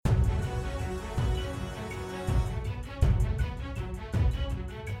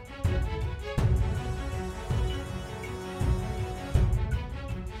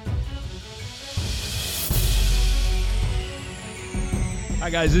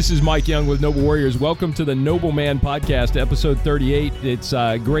guys, this is Mike Young with Noble Warriors. Welcome to the Noble Man Podcast, episode 38. It's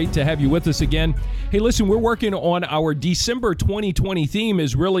great to have you with us again. Hey, listen, we're working on our December 2020 theme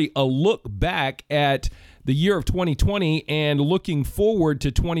is really a look back at the year of 2020 and looking forward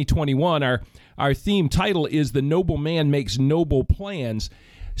to 2021. Our theme title is The Noble Man Makes Noble Plans.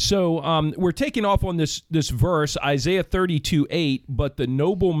 So we're taking off on this verse, Isaiah 32:8, but the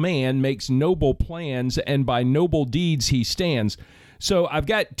noble man makes noble plans, and by noble deeds he stands. So I've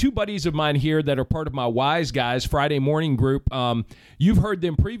got two buddies of mine here that are part of my Wise Guys Friday morning group. You've heard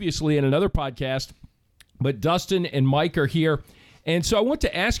them previously in another podcast, but Dustin and Mike are here. And so I want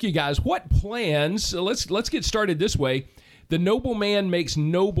to ask you guys, what plans, let's get started this way. The noble man makes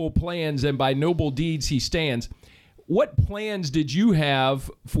noble plans, and by noble deeds he stands. What plans did you have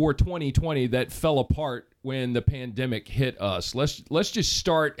for 2020 that fell apart when the pandemic hit us? Let's just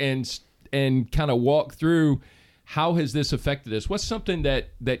start and kind of walk through how has this affected us. What's something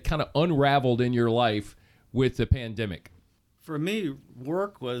that kind of unraveled in your life with the pandemic? For me,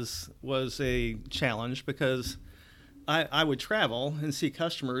 work was a challenge because I would travel and see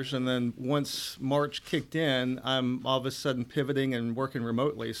customers, and then once March kicked in, I'm all of a sudden pivoting and working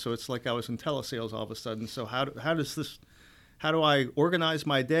remotely. So it's like I was in telesales all of a sudden. So how do I organize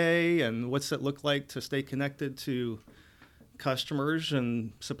my day, and what's it look like to stay connected to customers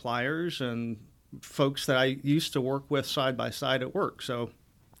and suppliers and folks that I used to work with side by side at work? So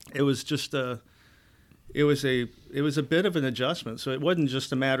it was just a bit of an adjustment. So it wasn't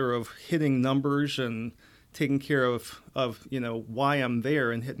just a matter of hitting numbers and taking care of why I'm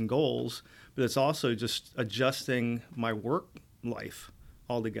there and hitting goals, but it's also just adjusting my work life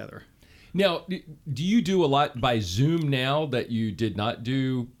altogether. Now, do you do a lot by Zoom now that you did not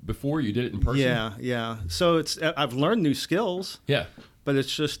do before? You did it in person? Yeah. So I've learned new skills. Yeah. But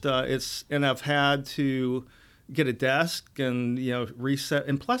it's just and I've had to get a desk and reset.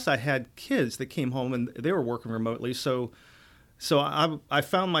 And plus, I had kids that came home and they were working remotely. So I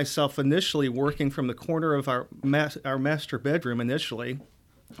found myself initially working from the corner of our master bedroom initially.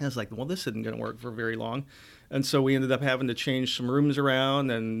 I was like, well, this isn't going to work for very long. And so we ended up having to change some rooms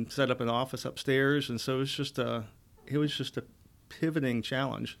around and set up an office upstairs. And so it was just a pivoting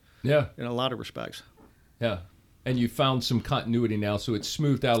challenge. Yeah. In a lot of respects. Yeah. And you found some continuity now, so it's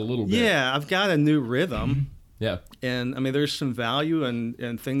smoothed out a little bit. Yeah, I've got a new rhythm. Yeah. And I mean, there's some value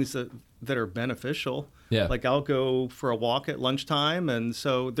and things that are beneficial. Yeah. Like I'll go for a walk at lunchtime, and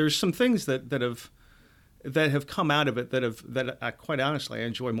so there's some things that have come out of it that I quite honestly I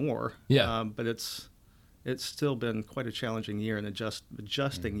enjoy more. Yeah. But it's still been quite a challenging year and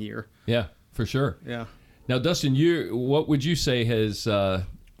adjusting year. Yeah, for sure. Yeah. Now, Dustin, what would you say has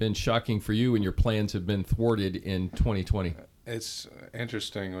been shocking for you when your plans have been thwarted in 2020? It's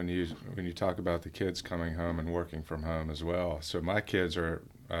interesting when you talk about the kids coming home and working from home as well. So my kids are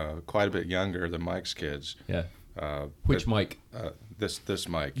quite a bit younger than Mike's kids. Yeah. Which Mike? This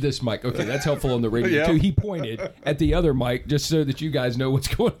Mike. This Mike. Okay, that's helpful on the radio too. He pointed at the other Mike just so that you guys know what's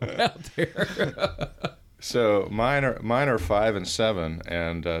going on out there. So mine are 5 and 7,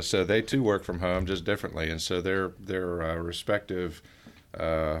 and so they too work from home just differently, and so their respective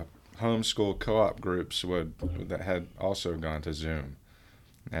homeschool co-op groups that had also gone to Zoom,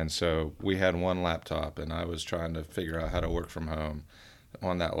 and so we had one laptop, and I was trying to figure out how to work from home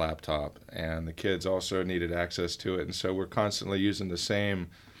on that laptop, and the kids also needed access to it, and so we're constantly using the same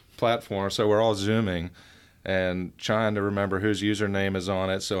platform, so we're all Zooming and trying to remember whose username is on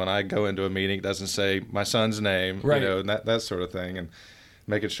it, so when I go into a meeting it doesn't say my son's name, right. And that sort of thing, and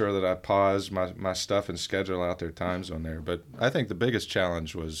making sure that I pause my stuff and schedule out their times on there. But I think the biggest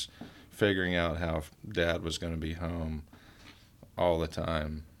challenge was figuring out how Dad was going to be home all the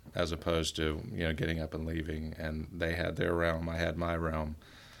time, as opposed to getting up and leaving. And they had their realm, I had my realm.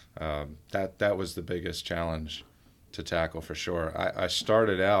 That was the biggest challenge to tackle for sure. I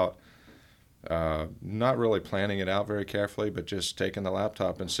started out not really planning it out very carefully, but just taking the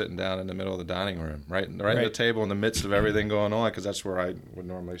laptop and sitting down in the middle of the dining room, right at the table in the midst of everything going on, because that's where I would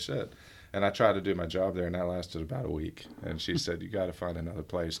normally sit. And I tried to do my job there, and that lasted about a week. And she said, "You got to find another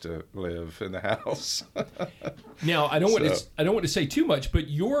place to live in the house." Now, I don't want to say too much, but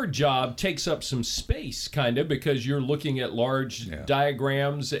your job takes up some space, kind of, because you're looking at large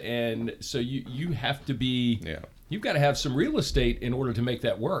diagrams, and so you have to be. Yeah. You've got to have some real estate in order to make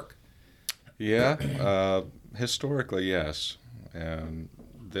that work. Yeah, historically, yes. And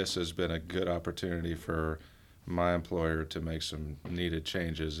this has been a good opportunity for my employer to make some needed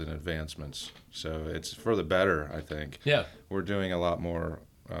changes and advancements. So it's for the better, I think. Yeah. We're doing a lot more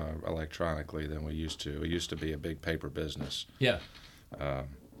electronically than we used to. We used to be a big paper business. Yeah.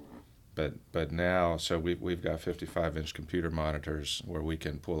 But now, so we've got 55-inch computer monitors where we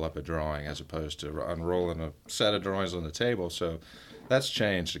can pull up a drawing as opposed to unrolling a set of drawings on the table. So that's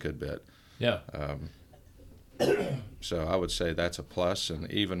changed a good bit. Yeah. So I would say that's a plus. And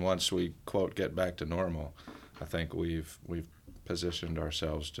even once we quote get back to normal, I think we've positioned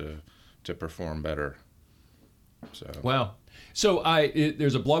ourselves to perform better. So Wow. So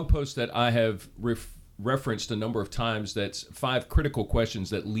there's a blog post that I have referenced a number of times that's 5 critical questions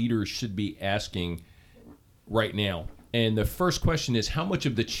that leaders should be asking right now. And the first question is, how much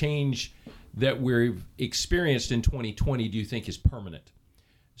of the change that we've experienced in 2020 do you think is permanent?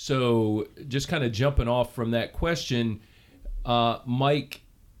 So just kind of jumping off from that question, Mike,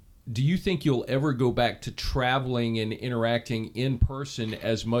 do you think you'll ever go back to traveling and interacting in person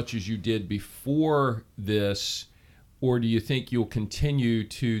as much as you did before this? Or do you think you'll continue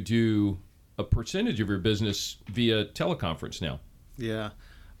to do a percentage of your business via teleconference now? Yeah.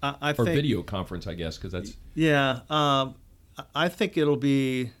 I or think, video conference, I guess, because that's... Yeah. I think it'll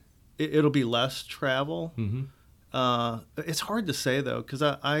be less travel. Mm-hmm. It's hard to say, though, because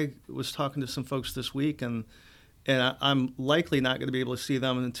I was talking to some folks this week, and I'm likely not going to be able to see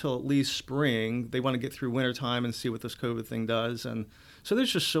them until at least spring. They want to get through wintertime and see what this COVID thing does. And so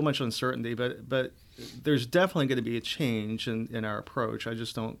there's just so much uncertainty, but there's definitely going to be a change in our approach. I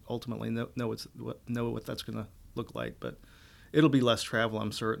just don't ultimately know what that's going to look like, but it'll be less travel,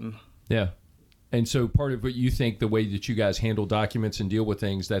 I'm certain. Yeah. And so part of what you think, the way that you guys handle documents and deal with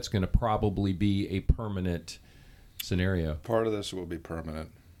things, that's going to probably be a permanent scenario. Part of this will be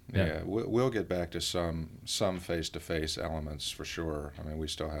permanent. Yeah, we'll get back to some face-to-face elements for sure. I mean, we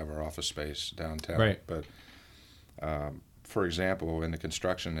still have our office space downtown. Right. But, for example, in the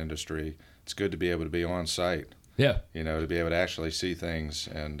construction industry, it's good to be able to be on site. Yeah. You know, to be able to actually see things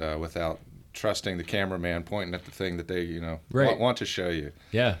and without trusting the cameraman pointing at the thing that they, right. want to show you.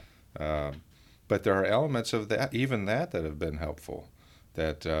 Yeah. But there are elements of that, even that have been helpful,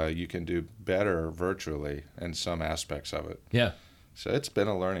 that you can do better virtually in some aspects of it. Yeah. So it's been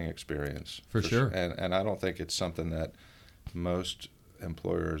a learning experience. For sure. And I don't think it's something that most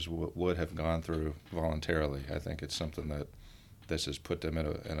employers would have gone through voluntarily. I think it's something that this has put them in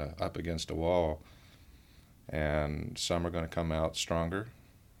a up against a wall. And some are going to come out stronger,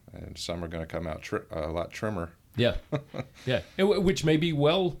 and some are going to come out a lot trimmer. Yeah. Yeah. Which may be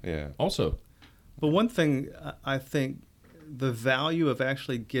also. But one thing I think the value of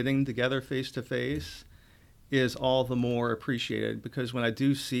actually getting together face-to-face is all the more appreciated, because when I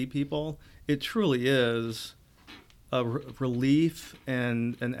do see people, it truly is a relief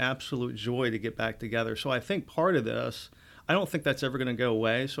and an absolute joy to get back together. So I think part of this, I don't think that's ever going to go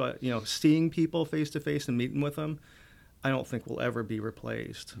away. So, seeing people face-to-face and meeting with them, I don't think will ever be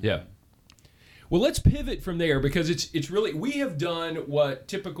replaced. Yeah. Well, let's pivot from there, because it's really, we have done what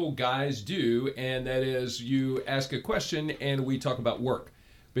typical guys do, and that is you ask a question and we talk about work,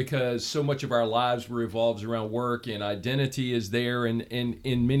 because so much of our lives revolves around work, and identity is there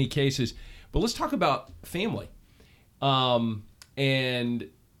in many cases. But let's talk about family and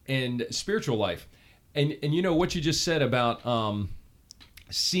spiritual life. And what you just said about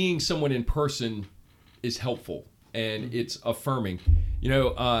seeing someone in person is helpful and it's affirming.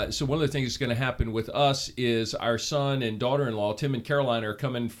 So one of the things that's going to happen with us is our son and daughter-in-law, Tim and Caroline, are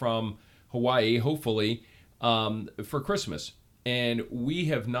coming from Hawaii, hopefully, for Christmas. And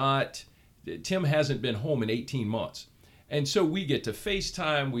Tim hasn't been home in 18 months. And so we get to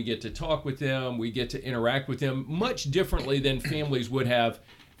FaceTime, we get to talk with them, we get to interact with them much differently than families would have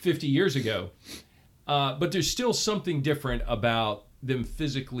 50 years ago. But there's still something different about them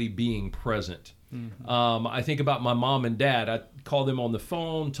physically being present. Mm-hmm. I think about my mom and dad. I call them on the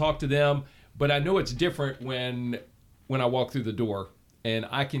phone, talk to them, but I know it's different when I walk through the door and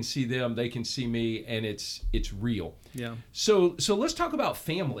I can see them, they can see me, and it's real. Yeah. So let's talk about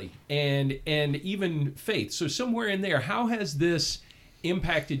family and even faith. So somewhere in there, how has this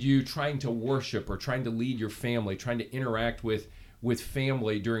impacted you trying to worship or trying to lead your family, trying to interact with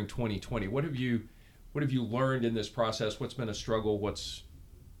family during 2020? What have you learned in this process? What's been a struggle?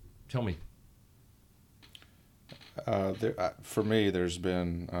 Tell me. For me, there's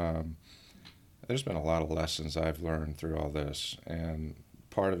been a lot of lessons I've learned through all this, and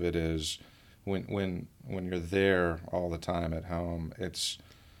part of it is when you're there all the time at home. It's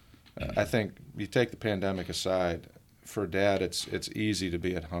I think you take the pandemic aside. For Dad, it's easy to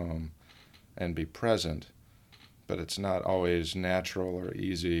be at home and be present, but it's not always natural or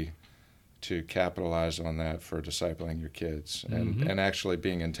easy to capitalize on that for discipling your kids and actually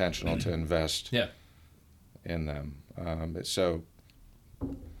being intentional to invest in them.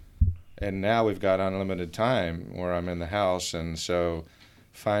 And now we've got unlimited time where I'm in the house, and so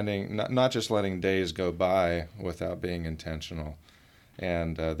finding not just letting days go by without being intentional.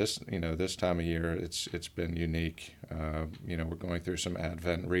 And this time of year, it's been unique. We're going through some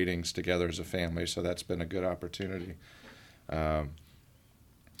Advent readings together as a family, so that's been a good opportunity. But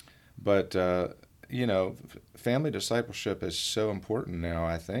family discipleship is so important now,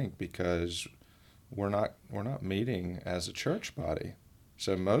 I think, because we're not meeting as a church body.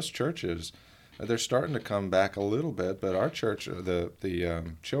 So most churches, they're starting to come back a little bit, but our church,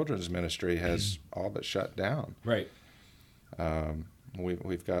 the children's ministry, has all but shut down. Right.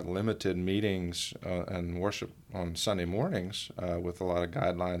 We've got limited meetings and worship on Sunday mornings with a lot of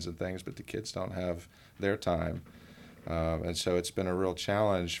guidelines and things, but the kids don't have their time. And so it's been a real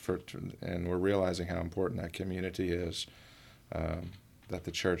challenge and we're realizing how important that community is that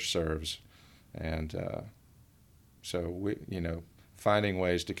the church serves. And so finding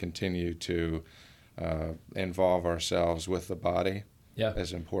ways to continue to involve ourselves with the body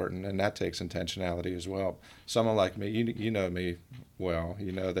is important, and that takes intentionality as well. Someone like me, you know me well,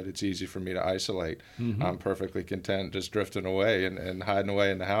 you know that it's easy for me to isolate. Mm-hmm. I'm perfectly content just drifting away and hiding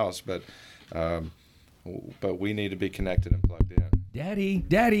away in the house, but we need to be connected and plugged in.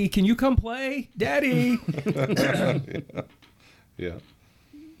 Daddy, can you come play? Daddy! Yeah.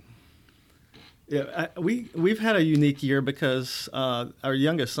 Yeah, we've had a unique year because our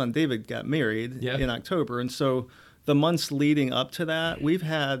youngest son David got married in October, and so the months leading up to that, we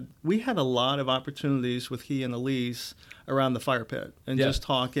had a lot of opportunities with he and Elise around the fire pit and just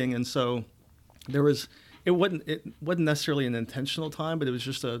talking, and so it wasn't necessarily an intentional time, but it was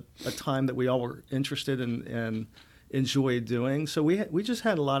just a time that we all were interested in and enjoyed doing. So we just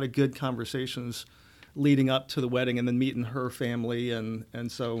had a lot of good conversations leading up to the wedding, and then meeting her family,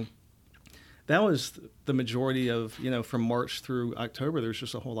 and so. That was the majority of, from March through October, there's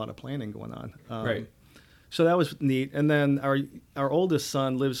just a whole lot of planning going on. Right. So that was neat. And then our oldest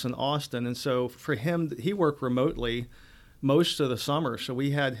son lives in Austin. And so for him, he worked remotely most of the summer. So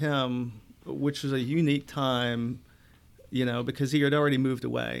we had him, which was a unique time, because he had already moved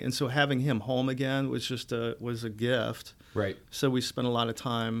away. And so having him home again was just was a gift. Right. So we spent a lot of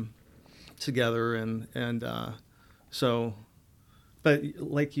time together. But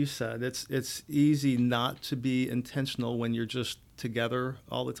like you said, it's easy not to be intentional when you're just together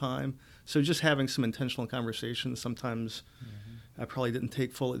all the time. So just having some intentional conversations, sometimes I probably didn't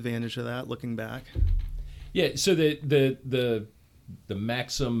take full advantage of that looking back. Yeah, so the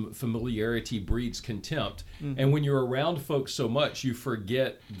maxim familiarity breeds contempt. Mm-hmm. And when you're around folks so much, you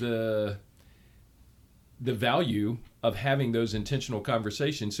forget the value of having those intentional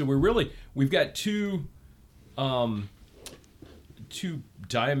conversations. So we've got two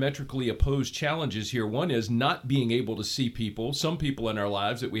diametrically opposed challenges here. One is not being able to see some people in our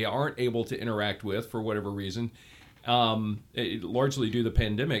lives that we aren't able to interact with for whatever reason, largely due to the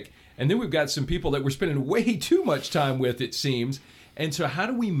pandemic. And then we've got some people that we're spending way too much time with, it seems. And so how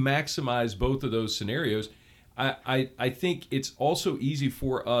do we maximize both of those scenarios? I think it's also easy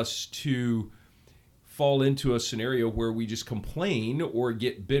for us to fall into a scenario where we just complain or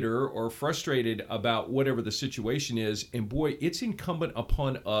get bitter or frustrated about whatever the situation is. And boy, it's incumbent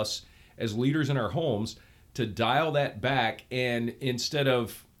upon us as leaders in our homes to dial that back. And instead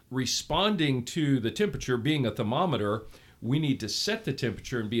of responding to the temperature, being a thermometer, we need to set the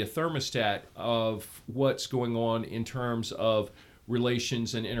temperature and be a thermostat of what's going on in terms of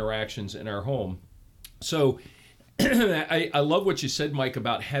relations and interactions in our home. So I love what you said, Mike,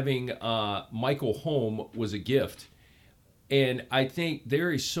 about having Michael home was a gift. And I think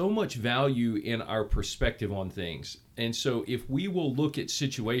there is so much value in our perspective on things. And so if we will look at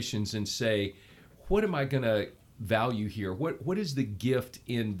situations and say, what am I going to value here? What is the gift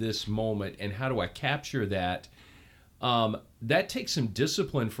in this moment, and how do I capture that? That takes some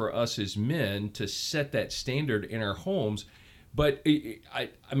discipline for us as men to set that standard in our homes. But I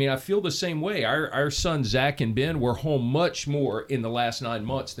feel the same way. Our sons, Zach and Ben, were home much more in the last 9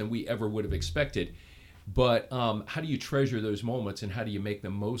 months than we ever would have expected. But how do you treasure those moments, and how do you make the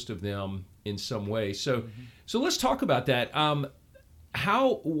most of them in some way? So let's talk about that.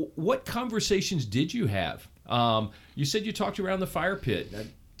 What conversations did you have? You said you talked around the fire pit.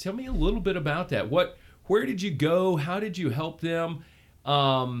 Tell me a little bit about that. Where did you go? How did you help them?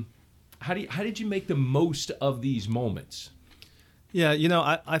 How did you make the most of these moments? Yeah,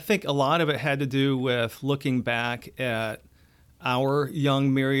 I think a lot of it had to do with looking back at our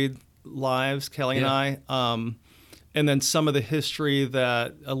young married lives, Kelly and I, and then some of the history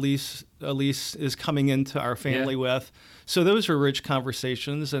that Elise is coming into our family with. So those were rich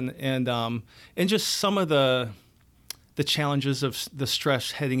conversations, and just some of the challenges of the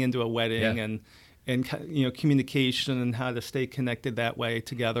stress heading into a wedding, communication and how to stay connected that way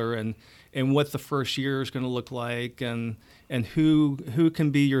together, and what the first year is going to look like, and who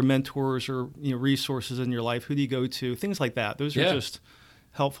can be your mentors or resources in your life. Who do you go to? Things like that. Those are just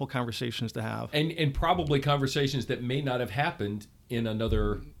helpful conversations to have, and probably conversations that may not have happened in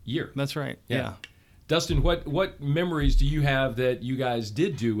another year. That's right. Yeah. Dustin, what memories do you have that you guys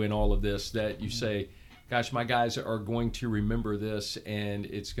did do in all of this that you say, gosh, my guys are going to remember this and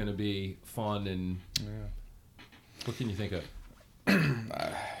it's going to be fun? And what can you think of?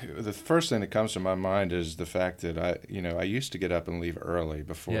 The first thing that comes to my mind is the fact that I used to get up and leave early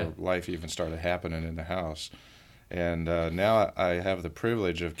before life even started happening in the house, and now I have the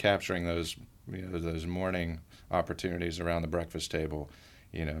privilege of capturing those those morning opportunities around the breakfast table.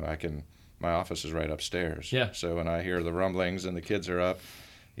 My office is right upstairs. Yeah. So when I hear the rumblings and the kids are up,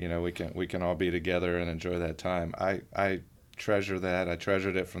 we can all be together and enjoy that time. I treasure that. I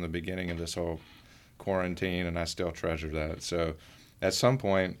treasured it from the beginning of this whole quarantine, and I still treasure that. So at some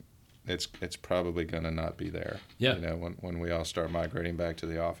point, it's probably going to not be there. Yeah. When we all start migrating back to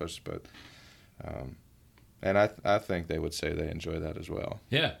the office, but and I think they would say they enjoy that as well.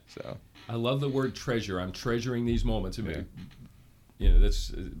 Yeah. So I love the word treasure. I'm treasuring these moments. I mean,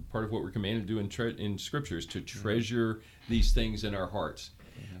 that's part of what we're commanded to do in Scripture, is to treasure these things in our hearts.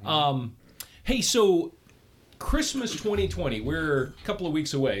 Hey, so Christmas 2020, we're a couple of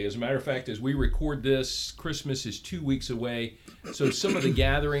weeks away. As a matter of fact, as we record this, Christmas is 2 weeks away. So some of the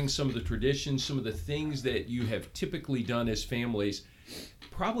gatherings, some of the traditions, some of the things that you have typically done as families,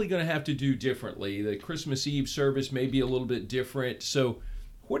 probably going to have to do differently. The Christmas Eve service may be a little bit different. So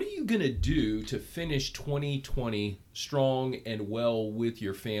what are you going to do to finish 2020 strong and well with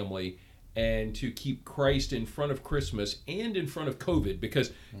your family, and to keep Christ in front of Christmas and in front of COVID?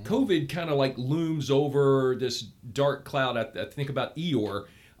 Because COVID kind of like looms over this dark cloud. I think about Eeyore.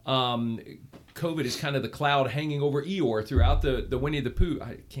 COVID is kind of the cloud hanging over Eeyore throughout the Winnie the Pooh.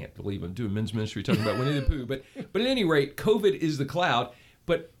 I can't believe I'm doing men's ministry talking about Winnie the Pooh. But at any rate, COVID is the cloud.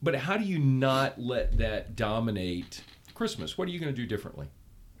 But how do you not let that dominate Christmas? What are you going to do differently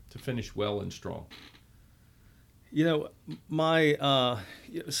to finish well and strong? My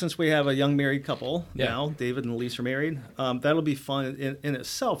since we have a young married couple now, David and Elise are married, that'll be fun in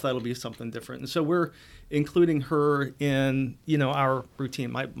itself. That'll be something different. And so we're including her in, our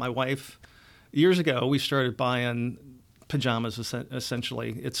routine. My wife, years ago, we started buying pajamas,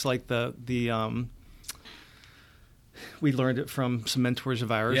 essentially. It's like we learned it from some mentors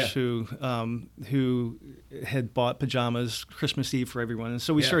of ours who had bought pajamas Christmas Eve for everyone, and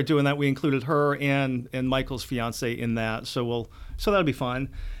so we started doing that. We included her and Michael's fiance in that, so that'll be fun.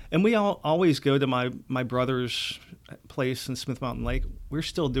 And we always go to my brother's place in Smith Mountain Lake. We're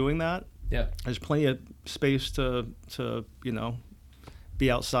still doing that. Yeah, there's plenty of space to be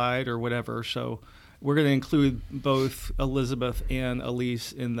outside or whatever. So we're going to include both Elizabeth and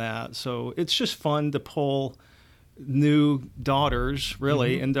Elise in that. So it's just fun to pull new daughters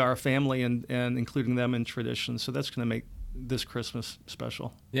really into our family and including them in traditions. So that's going to make this Christmas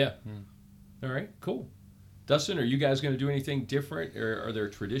special. Yeah. All right, cool. Dustin, are you guys going to do anything different, or are there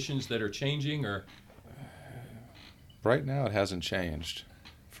traditions that are changing? Or right now it hasn't changed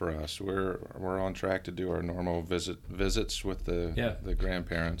for us. We're on track to do our normal visits with the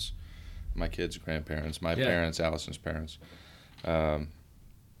grandparents, my kids' grandparents, my parents, Allison's parents. I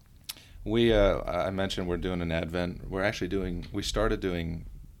mentioned we're doing an Advent. We started doing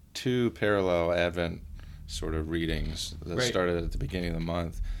 2 parallel Advent sort of readings that started at the beginning of the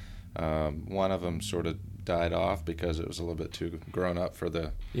month. One of them sort of died off because it was a little bit too grown up for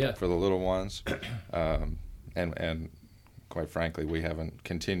the little ones, and quite frankly, we haven't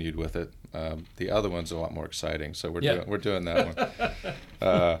continued with it. The other one's a lot more exciting, so we're doing that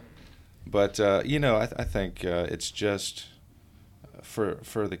one. But I think it's just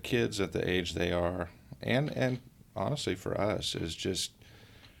for the kids at the age they are, and honestly for us, is just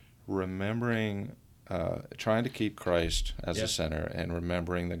remembering, trying to keep Christ as the center, and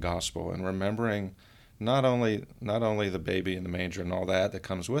remembering the gospel, and remembering not only the baby in the manger and all that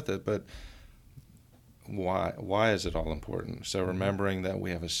comes with it, but why is it all important? So remembering that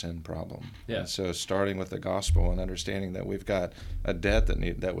we have a sin problem. Yeah. And so starting with the gospel and understanding that we've got a debt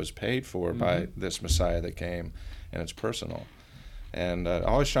that was paid for by this Messiah that came, and it's personal. And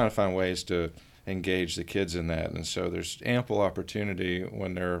always trying to find ways to engage the kids in that. And so there's ample opportunity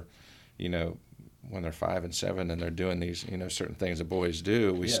when they're 5 and 7 and they're doing these, certain things that boys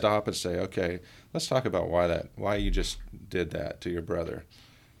do. We stop and say, okay, let's talk about why you just did that to your brother.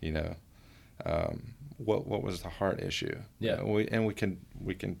 What was the heart issue? Yeah. We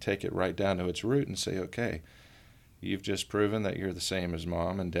can take it right down to its root and say, okay, you've just proven that you're the same as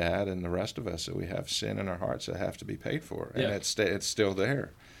Mom and Dad and the rest of us, that we have sin in our hearts that have to be paid for, and it's still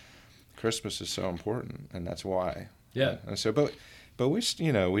there. Christmas is so important, and that's why. Yeah. And so, but we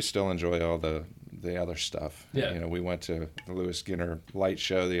still enjoy all the other stuff. Yeah. We went to the Lewis Skinner light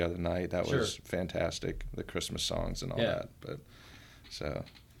show the other night. That Sure. was fantastic. The Christmas songs and all that. But so.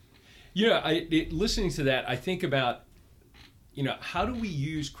 Listening to that, I think about, how do we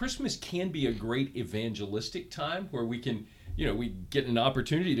use Christmas? Can be a great evangelistic time where we can, we get an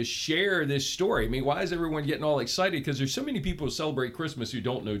opportunity to share this story. I mean, why is everyone getting all excited? Because there's so many people who celebrate Christmas who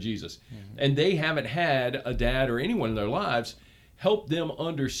don't know Jesus, and they haven't had a dad or anyone in their lives help them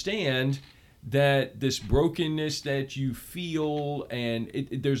understand that this brokenness that you feel, and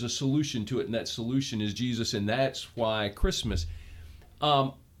there's a solution to it, and that solution is Jesus, and that's why Christmas.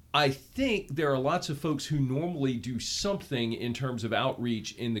 I think there are lots of folks who normally do something in terms of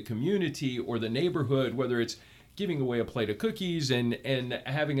outreach in the community or the neighborhood, whether it's giving away a plate of cookies and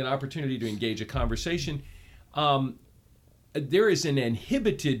having an opportunity to engage a conversation. There is an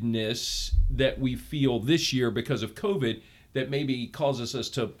inhibitedness that we feel this year because of COVID that maybe causes us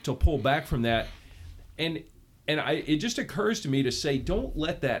to pull back from that. And it just occurs to me to say, don't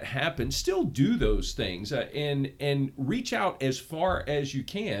let that happen. Still do those things and reach out as far as you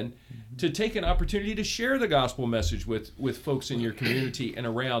can to take an opportunity to share the gospel message with folks in your community and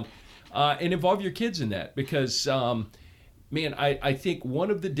around, and involve your kids in that. Because, I think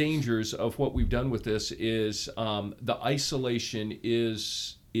one of the dangers of what we've done with this is the isolation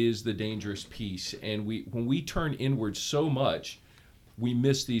is the dangerous piece. And when we turn inward so much, we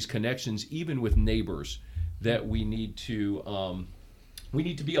miss these connections, even with neighbors, that we need to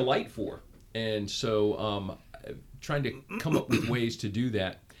be a light for. And so trying to come up with ways to do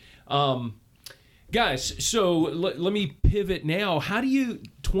that. Guys, so let me pivot now.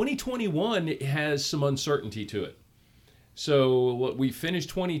 2021 has some uncertainty to it. So we finished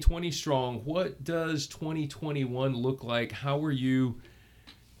 2020 strong. What does 2021 look like? What are you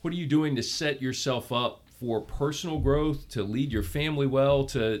doing to set yourself up for personal growth, to lead your family well,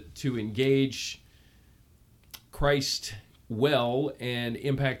 to engage Christ well and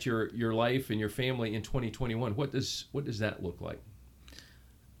impact your life and your family in 2021? What does that look like?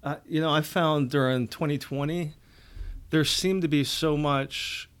 I found during 2020 there seemed to be so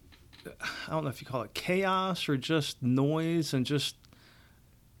much, I don't know if you call it chaos or just noise, and just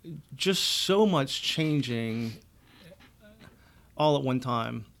so much changing all at one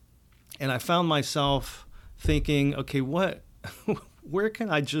time. And I found myself thinking, okay, where can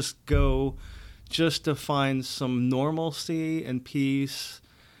I just go just to find some normalcy and peace?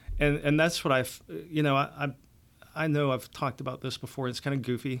 And that's what I know I've talked about this before. It's kind of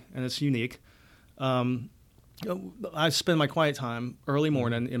goofy and it's unique. I spend my quiet time early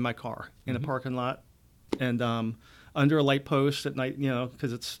morning in my car in a parking lot and under a light post at night,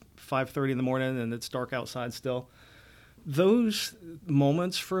 because it's 5:30 in the morning and it's dark outside still. Those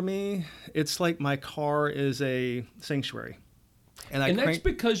moments for me, it's like my car is a sanctuary. And that's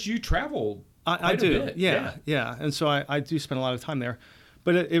because you travel I do. A bit. Yeah. And so I do spend a lot of time there.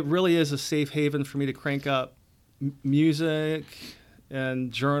 But it really is a safe haven for me to crank up music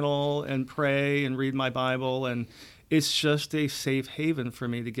and journal and pray and read my Bible. And it's just a safe haven for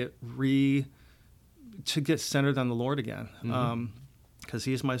me to get centered on the Lord again. Because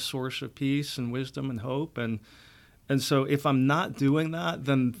He's my source of peace and wisdom and hope. And so if I'm not doing that,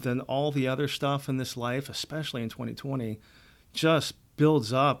 then all the other stuff in this life, especially in 2020, just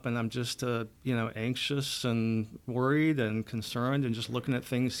builds up, and I'm just anxious and worried and concerned and just looking at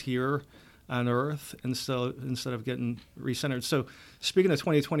things here on earth instead of getting recentered. So speaking of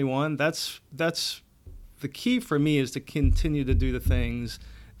 2021, that's the key for me, is to continue to do the things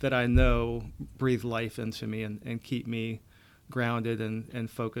that I know breathe life into me and keep me grounded and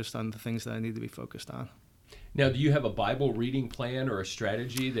focused on the things that I need to be focused on. Now, do you have a Bible reading plan or a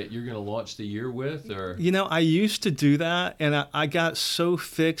strategy that you're going to launch the year with? Or I used to do that, and I got so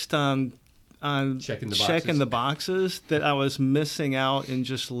fixed on checking the boxes that I was missing out in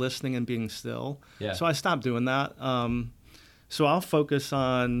just listening and being still. Yeah. So I stopped doing that. So I'll focus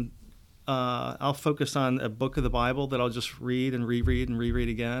on a book of the Bible that I'll just read and reread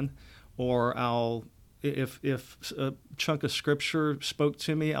again, or if a chunk of scripture spoke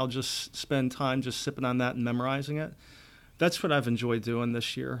to me, I'll just spend time just sipping on that and memorizing it. That's what I've enjoyed doing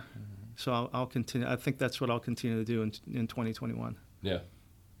this year. So I'll continue. I think that's what I'll continue to do in 2021. Yeah,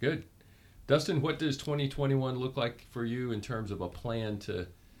 good. Dustin, what does 2021 look like for you in terms of a plan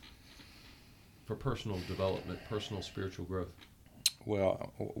for personal development, personal spiritual growth?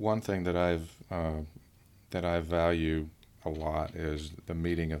 Well, one thing that I value a lot is the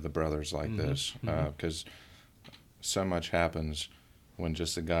meeting of the brothers like this, because so much happens when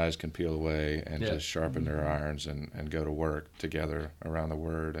just the guys can peel away and just sharpen their irons and go to work together around the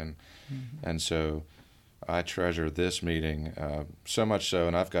Word. And so I treasure this meeting so much so,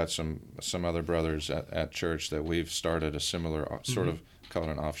 and I've got some other brothers at church that we've started a similar sort of, call it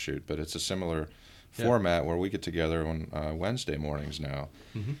an offshoot, but it's a similar format where we get together on Wednesday mornings now.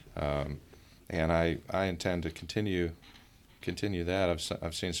 And I intend to continue that.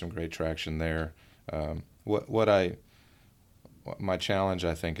 I've seen some great traction there. My challenge,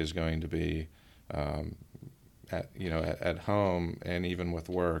 I think, is going to be at home and even with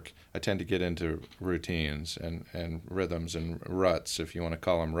work, I tend to get into routines and rhythms and ruts, if you want to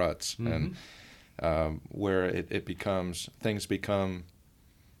call them ruts, and where things become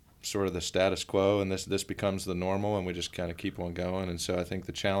sort of the status quo, and this becomes the normal, and we just kind of keep on going. And so I think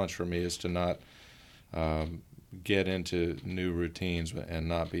the challenge for me is to not get into new routines and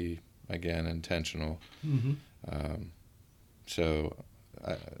not be, again, intentional.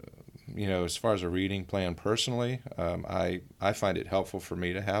 As far as a reading plan personally, I find it helpful for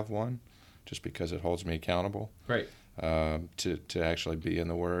me to have one, just because it holds me accountable. Right. To actually be in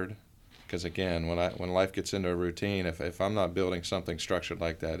the Word, because again, when life gets into a routine, if I'm not building something structured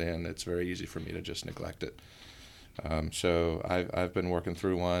like that in, it's very easy for me to just neglect it. So I've been working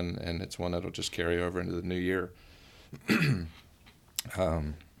through one, and it's one that'll just carry over into the new year.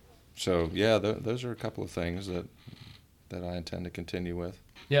 Those are a couple of things that I intend to continue with.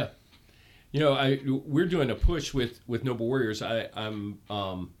 Yeah. We're doing a push with Noble Warriors. I'm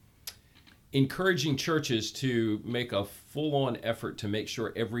encouraging churches to make a full-on effort to make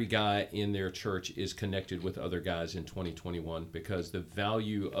sure every guy in their church is connected with other guys in 2021, because the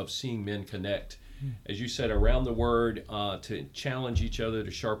value of seeing men connect, as you said, around the Word, to challenge each other,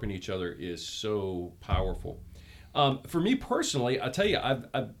 to sharpen each other, is so powerful. For me personally, I'll tell you,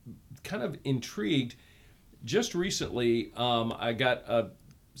 I've kind of intrigued. Just recently, I got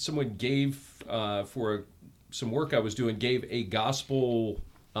someone gave for some work I was doing, gave a gospel.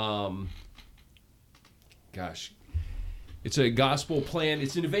 It's a gospel plan.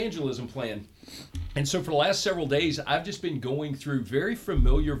 It's an evangelism plan. And so for the last several days, I've just been going through very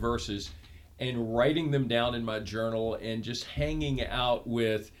familiar verses and writing them down in my journal and just hanging out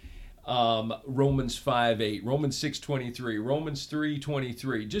with Romans 5:8, Romans 6:23, Romans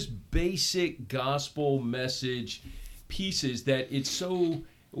 3:23, just basic gospel message pieces that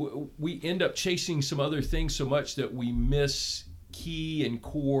we end up chasing some other things so much that we miss key and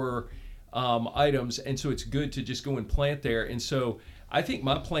core items, and so it's good to just go and plant there. And so I think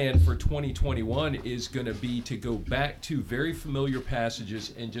my plan for 2021 is going to be to go back to very familiar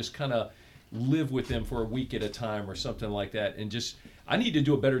passages and just kind of live with them for a week at a time or something like that. And just, I need to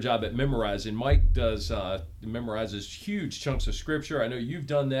do a better job at memorizing. Mike memorizes huge chunks of scripture. I know you've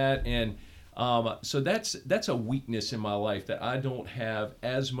done that, and so that's a weakness in my life, that I don't have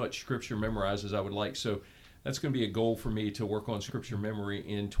as much scripture memorized as I would like. So that's going to be a goal for me, to work on scripture memory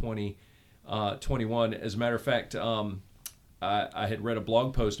in 2021. As a matter of fact, I had read a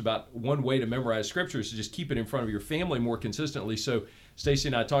blog post about one way to memorize scripture is to just keep it in front of your family more consistently. So Stacy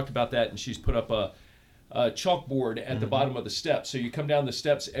and I talked about that, and she's put up a chalkboard at the bottom of the steps. So you come down the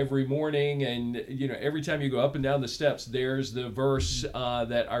steps every morning, and every time you go up and down the steps, there's the verse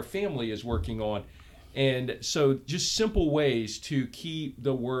that our family is working on. And so just simple ways to keep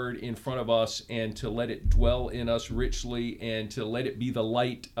the Word in front of us and to let it dwell in us richly and to let it be the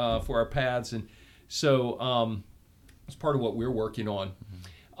light for our paths. And so it's part of what we're working on.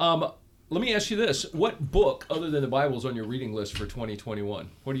 Let me ask you this: what book other than the Bible is on your reading list for 2021?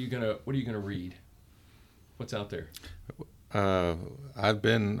 What are you gonna read? What's out there? I've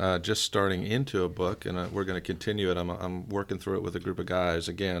been just starting into a book, and we're going to continue it. I'm working through it with a group of guys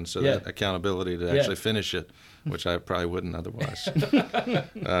again, so that accountability to actually finish it, which I probably wouldn't otherwise.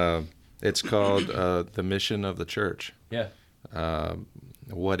 It's called The Mission of the Church. Yeah.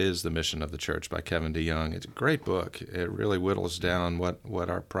 What is the Mission of the Church by Kevin DeYoung. It's a great book. It really whittles down what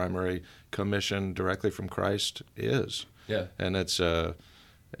our primary commission directly from Christ is. Yeah. And it's a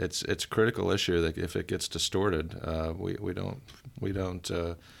critical issue that if it gets distorted, we don't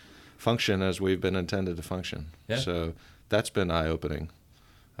function as we've been intended to function. Yeah. So that's been eye-opening,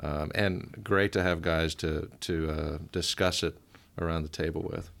 and great to have guys to discuss it around the table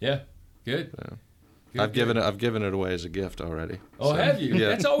with. Yeah. Good. Yeah. Good, I've given it away as a gift already. Oh, so, have you? Yeah.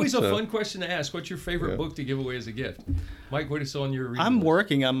 That's always a fun question to ask. What's your favorite book to give away as a gift? Mike, what is on your reading I'm list?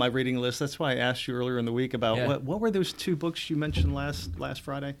 working on my reading list. That's why I asked you earlier in the week about what were those two books you mentioned last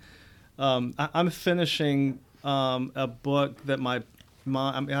Friday. I'm finishing a book that my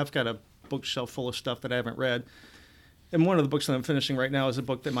mom. I've got a bookshelf full of stuff that I haven't read, and one of the books that I'm finishing right now is a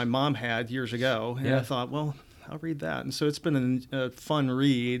book that my mom had years ago. And I thought, well, I'll read that. And so it's been a fun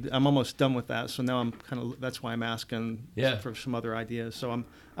read. I'm almost done with that, so now I'm that's why I'm asking for some other ideas. So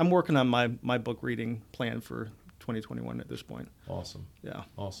I'm working on my book reading plan for 2021 at this point. Awesome. Yeah.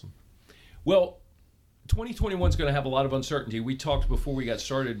 Awesome. Well, 2021 is going to have a lot of uncertainty. We talked before we got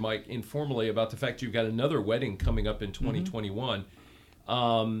started, Mike, informally about the fact you've got another wedding coming up in 2021.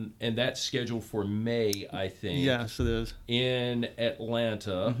 And that's scheduled for May, I think. Yes, it is. In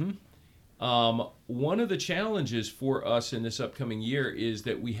Atlanta. One of the challenges for us in this upcoming year is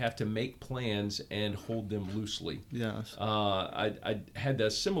that we have to make plans and hold them loosely. Yes. I had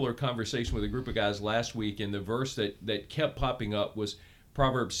a similar conversation with a group of guys last week, and the verse that kept popping up was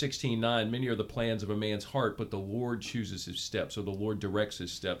Proverbs 16:9. Many are the plans of a man's heart, but the Lord chooses his steps, or the Lord directs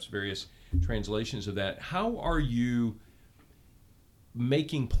his steps, various translations of that. How are you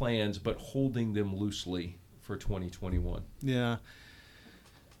making plans but holding them loosely for 2021? Yeah.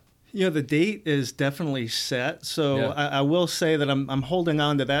 The date is definitely set. So I will say that I'm holding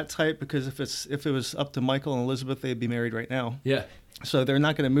on to that type, because if it was up to Michael and Elizabeth, they'd be married right now. Yeah. So they're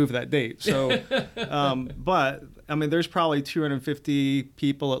not going to move that date. So, but I mean, there's probably 250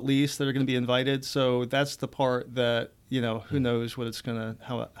 people at least that are going to be invited. So that's the part that, who knows what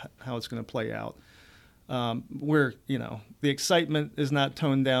how it's going to play out. Where, the excitement is not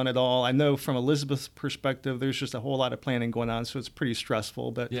toned down at all. I know from Elizabeth's perspective, there's just a whole lot of planning going on, so it's pretty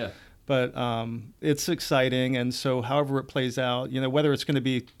stressful, but it's exciting. And so however it plays out, whether it's going to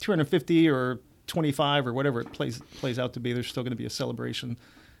be 250 or 25 or whatever it plays out to be, there's still going to be a celebration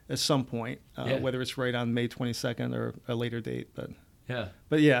at some point, whether it's right on May 22nd or a later date. But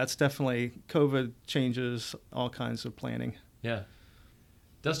it's definitely, COVID changes all kinds of planning. Yeah.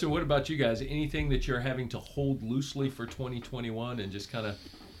 Dustin, what about you guys? Anything that you're having to hold loosely for 2021 and just kind of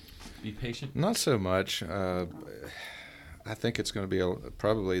be patient? Not so much. I think it's going to be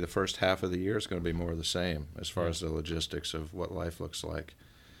probably the first half of the year is going to be more of the same as far as the logistics of what life looks like.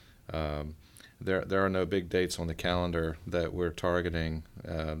 There are no big dates on the calendar that we're targeting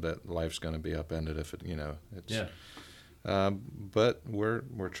that life's going to be upended if it, but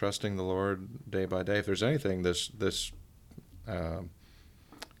we're trusting the Lord day by day. If there's anything this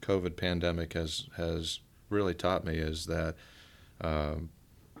COVID pandemic has really taught me is that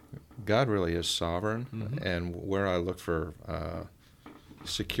God really is sovereign, and where I look for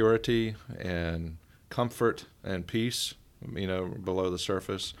security and comfort and peace, below the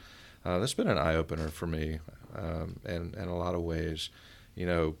surface, that's been an eye-opener for me in a lot of ways.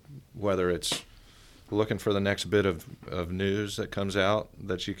 Whether it's looking for the next bit of news that comes out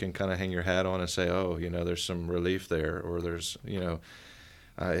that you can kind of hang your hat on and say, oh, there's some relief there, or there's,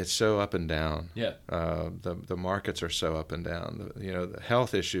 it's so up and down. Yeah. The markets are so up and down. The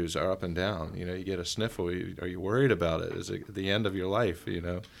health issues are up and down. You get a sniffle. Are you worried about it? Is it the end of your life?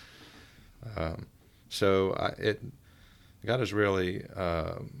 God has really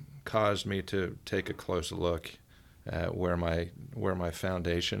caused me to take a close look at where my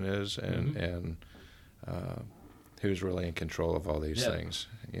foundation is and who's really in control of all these things.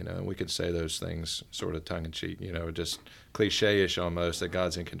 And we could say those things sort of tongue in cheek, just cliche-ish almost, that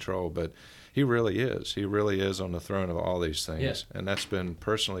God's in control, but He really is. He really is on the throne of all these things. Yes. And that's been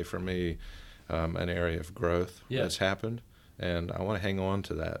personally for me an area of growth that's happened, and I want to hang on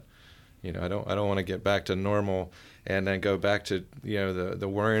to that. I don't want to get back to normal and then go back to the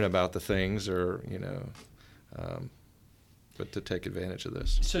worrying about the things or but to take advantage of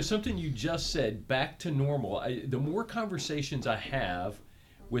this. So something you just said, back to normal. The more conversations I have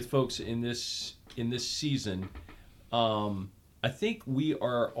with folks in this season, I think we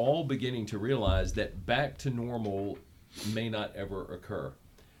are all beginning to realize that back to normal may not ever occur.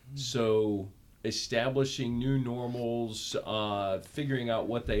 So establishing new normals, figuring out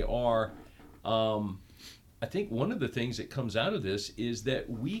what they are. I think one of the things that comes out of this is that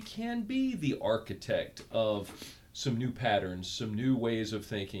we can be the architect of some new patterns, some new ways of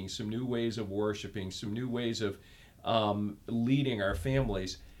thinking, some new ways of worshiping, some new ways of leading our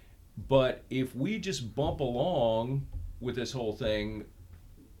families. But if we just bump along with this whole thing,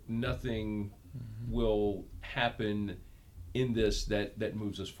 nothing will happen in this that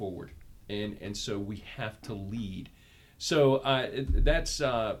moves us forward. And so we have to lead. So that's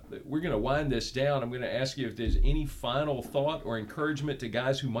we're going to wind this down. I'm going to ask you if there's any final thought or encouragement to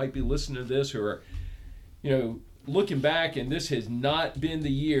guys who might be listening to this, who are, looking back, and this has not been the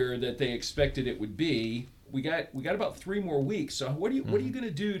year that they expected it would be. We got about 3 more weeks. So what are you going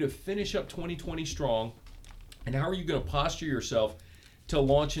to do to finish up 2020 strong, and how are you going to posture yourself to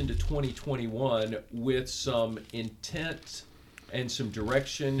launch into 2021 with some intent and some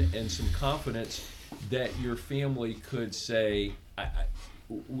direction and some confidence that your family could say,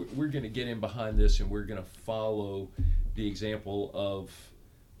 we're going to get in behind this, and we're going to follow the example of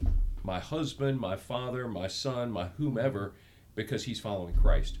my husband, my father, my son, my whomever, because he's following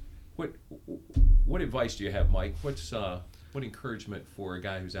Christ. What advice do you have, Mike? What encouragement for a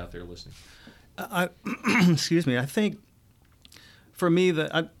guy who's out there listening? Excuse me. I think for me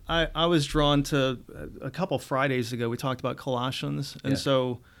that I was drawn to a couple Fridays ago. We talked about Colossians, and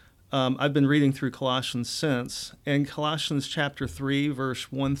so I've been reading through Colossians since. And Colossians chapter 3,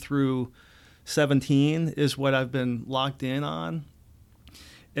 verse 1 through 17 is what I've been locked in on.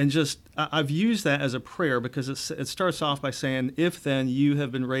 And just I've used that as a prayer because it starts off by saying, "If then you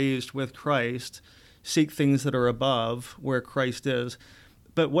have been raised with Christ, seek things that are above, where Christ is."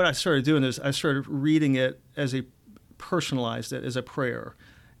 But what I started doing is I started reading it personalized it as a prayer.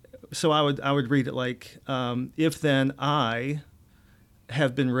 So I would read it like, "If then I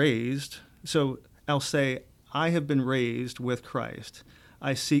have been raised," so I'll say, "I have been raised with Christ.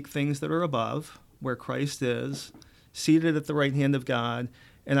 I seek things that are above, where Christ is, seated at the right hand of God,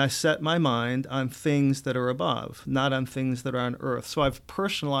 and I set my mind on things that are above, not on things that are on earth." So I've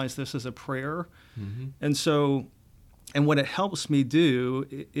personalized this as a prayer. Mm-hmm. And what it helps me do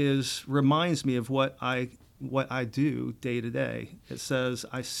is reminds me of what I do day to day. It says,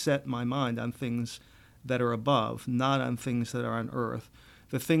 I set my mind on things that are above, not on things that are on earth.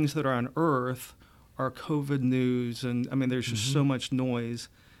 The things that are on earth are COVID news, and I mean, there's just so much noise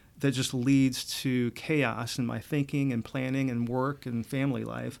that just leads to chaos in my thinking and planning and work and family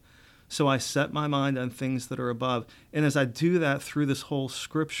life. So I set my mind on things that are above. And as I do that through this whole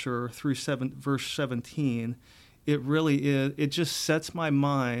scripture, through verse 17, it really is, it just sets my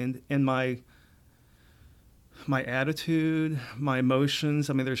mind and my attitude, my emotions.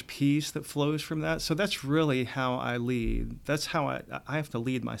 I mean, there's peace that flows from that. So that's really how I lead. That's how I have to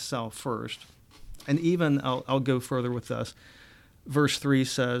lead myself first. And even I'll go further with this. Verse 3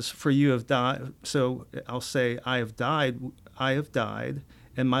 says, "For you have died." So I'll say, I have died,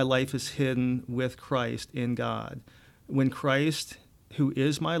 and my life is hidden with Christ in God. When Christ, who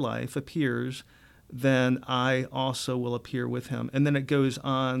is my life, appears, then I also will appear with him. And then it goes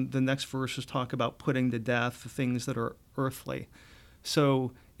on, the next verses talk about putting to death the things that are earthly.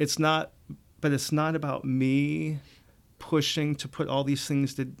 So it's not about me pushing to put all these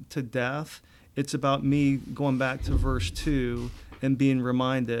things to death. It's about me going back to verse 2 and being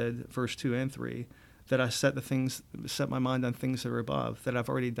reminded, verse 2 and 3, that I set my mind on things that are above, that I've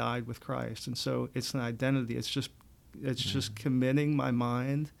already died with Christ. And so it's an identity. It's just committing my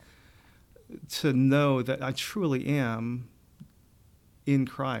mind to know that I truly am in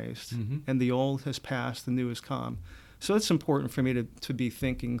Christ, and the old has passed, the new has come. So it's important for me to be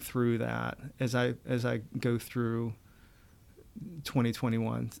thinking through that as I go through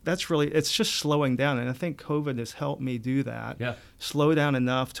 2021. It's just slowing down, and I think COVID has helped me do that. Yeah. Slow down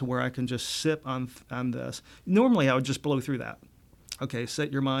enough to where I can just sip on this. Normally I would just blow through that. Okay,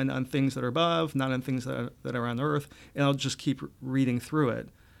 set your mind on things that are above, not on things that are on earth, and I'll just keep reading through it.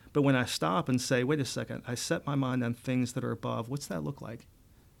 But when I stop and say, wait a second, I set my mind on things that are above, what's that look like?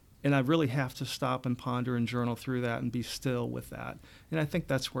 And I really have to stop and ponder and journal through that and be still with that. And I think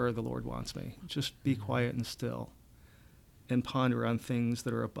that's where the Lord wants me. Just be quiet and still and ponder on things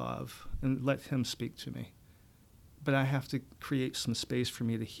that are above and let him speak to me. But I have to create some space for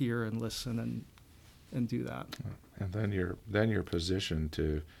me to hear and listen and do that. And then you're positioned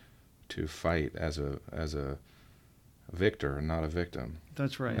to fight as a victor and not a victim.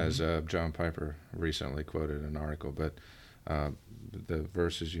 That's right. As John Piper recently quoted an article, but the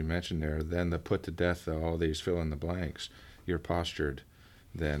verses you mentioned there, then the put to death all these fill in the blanks, you're postured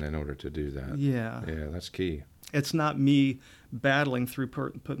then in order to do that. Yeah, that's key. It's not me battling through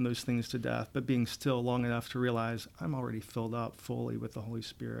putting those things to death, but being still long enough to realize I'm already filled up fully with the Holy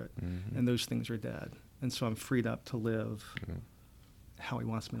Spirit, and those things are dead. And so I'm freed up to live how he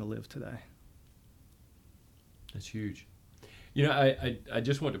wants me to live today. That's huge. You know, I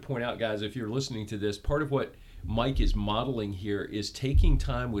just want to point out, guys, if you're listening to this, part of what Mike is modeling here is taking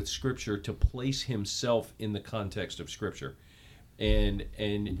time with Scripture to place himself in the context of Scripture. And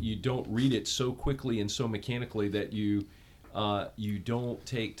you don't read it so quickly and so mechanically that you don't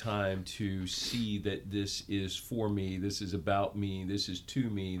take time to see that this is for me, this is about me, this is to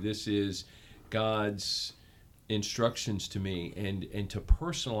me, this is God's instructions to me. And to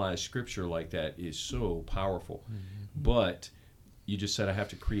personalize Scripture like that is so powerful. But you just said I have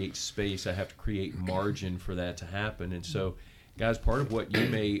to create space, I have to create margin for that to happen. And so, guys, part of what you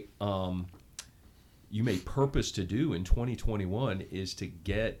may purpose to do in 2021 is to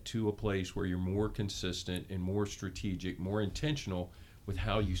get to a place where you're more consistent and more strategic, more intentional with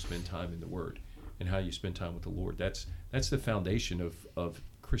how you spend time in the Word. and how you spend time with the Lord. That's the foundation of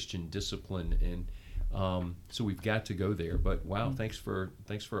Christian discipline, and so we've got to go there. But wow, thanks for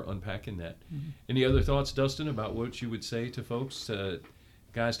unpacking that. Any other thoughts, Dustin, about what you would say to folks,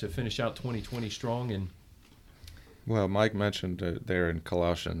 guys, to finish out 2020 strong? And well, Mike mentioned there in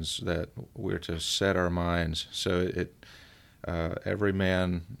Colossians that we're to set our minds. So every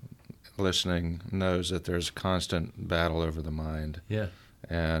man listening knows that there's a constant battle over the mind. Yeah.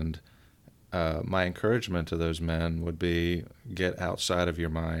 And my encouragement to those men would be, get outside of your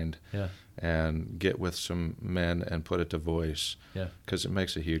mind. Yeah. And get with some men and put it to voice. Yeah. Because it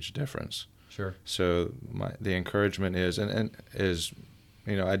makes a huge difference. Sure. So the encouragement is,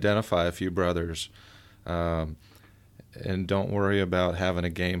 identify a few brothers. And don't worry about having a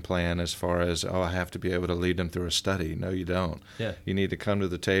game plan as far as, I have to be able to lead them through a study. No, you don't. Yeah. You need to come to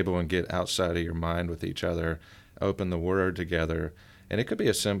the table and get outside of your mind with each other, open the Word together. And it could be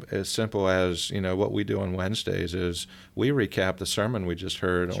as simple as, what we do on Wednesdays is we recap the sermon we just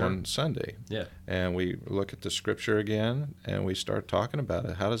heard on Sunday. Yeah. And we look at the Scripture again, and we start talking about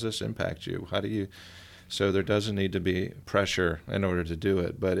it. How does this impact you? So there doesn't need to be pressure in order to do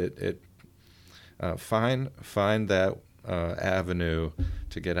it, but find that avenue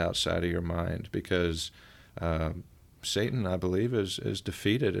to get outside of your mind, because Satan, I believe, is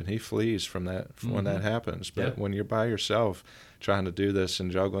defeated, and he flees from that when that happens. But when you're by yourself trying to do this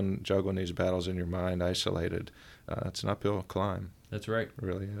and juggling these battles in your mind, isolated, it's an uphill climb. That's right. It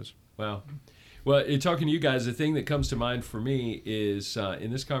really is. Wow. Well, talking to you guys, the thing that comes to mind for me is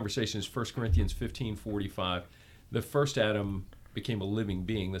in this conversation is 1 Corinthians 15:45. The first Adam became a living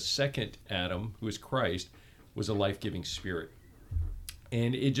being. The second Adam, who is Christ, was a life-giving spirit.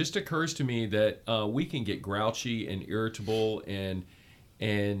 And it just occurs to me that we can get grouchy and irritable and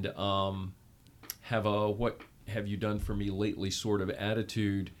have a "what have you done for me lately" sort of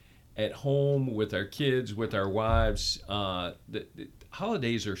attitude at home with our kids, with our wives. The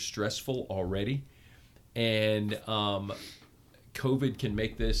holidays are stressful already, and COVID can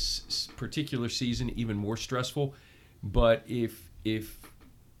make this particular season even more stressful. But if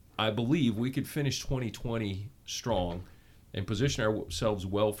I believe we could finish 2020 strong and position ourselves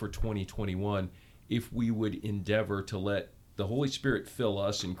well for 2021 if we would endeavor to let the Holy Spirit fill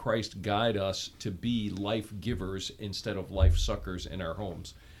us and Christ guide us to be life givers instead of life suckers in our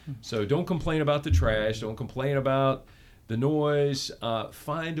homes. So don't complain about the trash. Don't complain about the noise.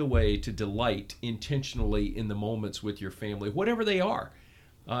 Find a way to delight intentionally in the moments with your family, whatever they are.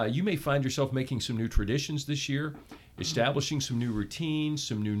 You may find yourself making some new traditions this year, establishing some new routines,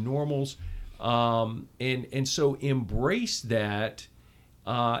 some new normals. And so embrace that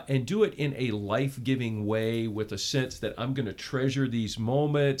and do it in a life-giving way with a sense that I'm going to treasure these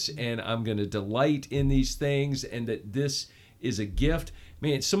moments and I'm going to delight in these things and that this is a gift.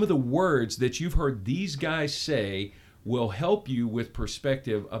 Man, some of the words that you've heard these guys say will help you with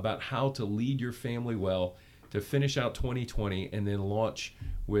perspective about how to lead your family well, to finish out 2020 and then launch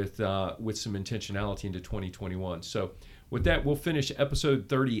with some intentionality into 2021. So with that, we'll finish episode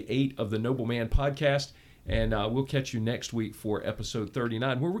 38 of the Noble Man Podcast, and we'll catch you next week for episode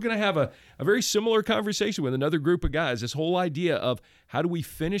 39, where we're going to have a very similar conversation with another group of guys. This whole idea of how do we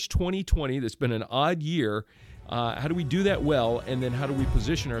finish 2020, that's been an odd year, how do we do that well, and then how do we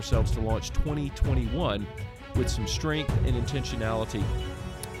position ourselves to launch 2021 with some strength and intentionality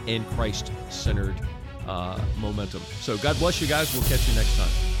and Christ-centered momentum. So God bless you guys. We'll catch you next time.